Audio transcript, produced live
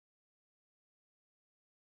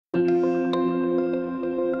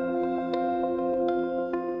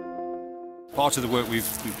Part of the work we've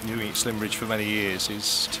been doing at Slimbridge for many years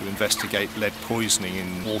is to investigate lead poisoning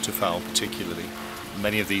in waterfowl particularly.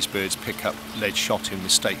 Many of these birds pick up lead shot in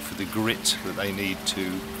mistake for the grit that they need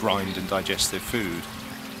to grind and digest their food.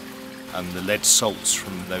 And the lead salts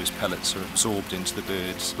from those pellets are absorbed into the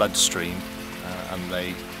bird's bloodstream and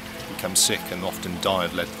they become sick and often die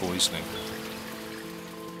of lead poisoning.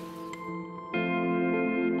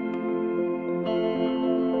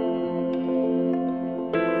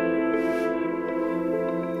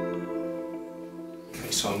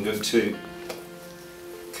 So I'm going to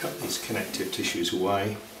cut these connective tissues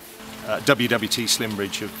away. WWT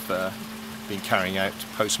Slimbridge have been carrying out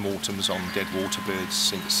post-mortems on dead waterbirds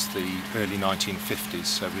since the early 1950s,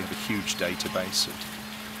 so we have a huge database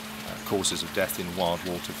of causes of death in wild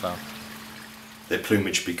waterfowl. Their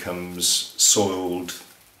plumage becomes soiled,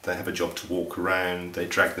 they have a job to walk around, they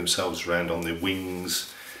drag themselves around on their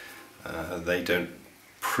wings, they don't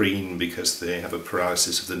preen because they have a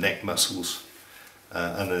paralysis of the neck muscles.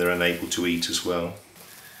 And they're unable to eat as well.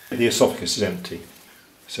 The esophagus is empty,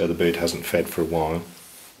 so the bird hasn't fed for a while,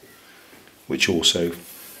 which also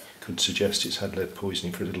could suggest it's had lead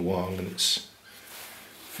poisoning for a little while and it's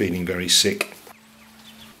feeling very sick.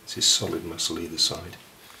 This is solid muscle either side,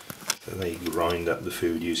 so they grind up the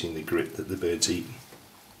food using the grit that the bird's eaten.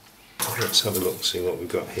 Let's have a look and see what we've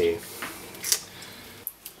got here.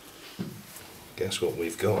 Guess what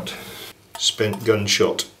we've got? Spent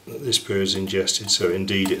gunshot that this bird's ingested, so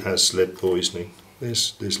indeed it has lead poisoning.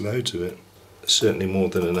 There's loads of it. Certainly more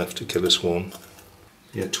than enough to kill a swan.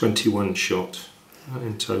 Yeah, 21 shot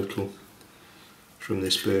in total from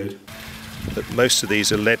this bird. But most of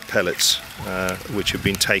these are lead pellets which have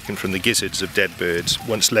been taken from the gizzards of dead birds.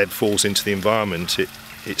 Once lead falls into the environment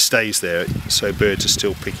it stays there, so birds are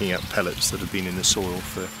still picking up pellets that have been in the soil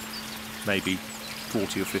for maybe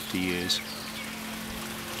 40 or 50 years.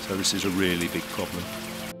 So this is a really big problem.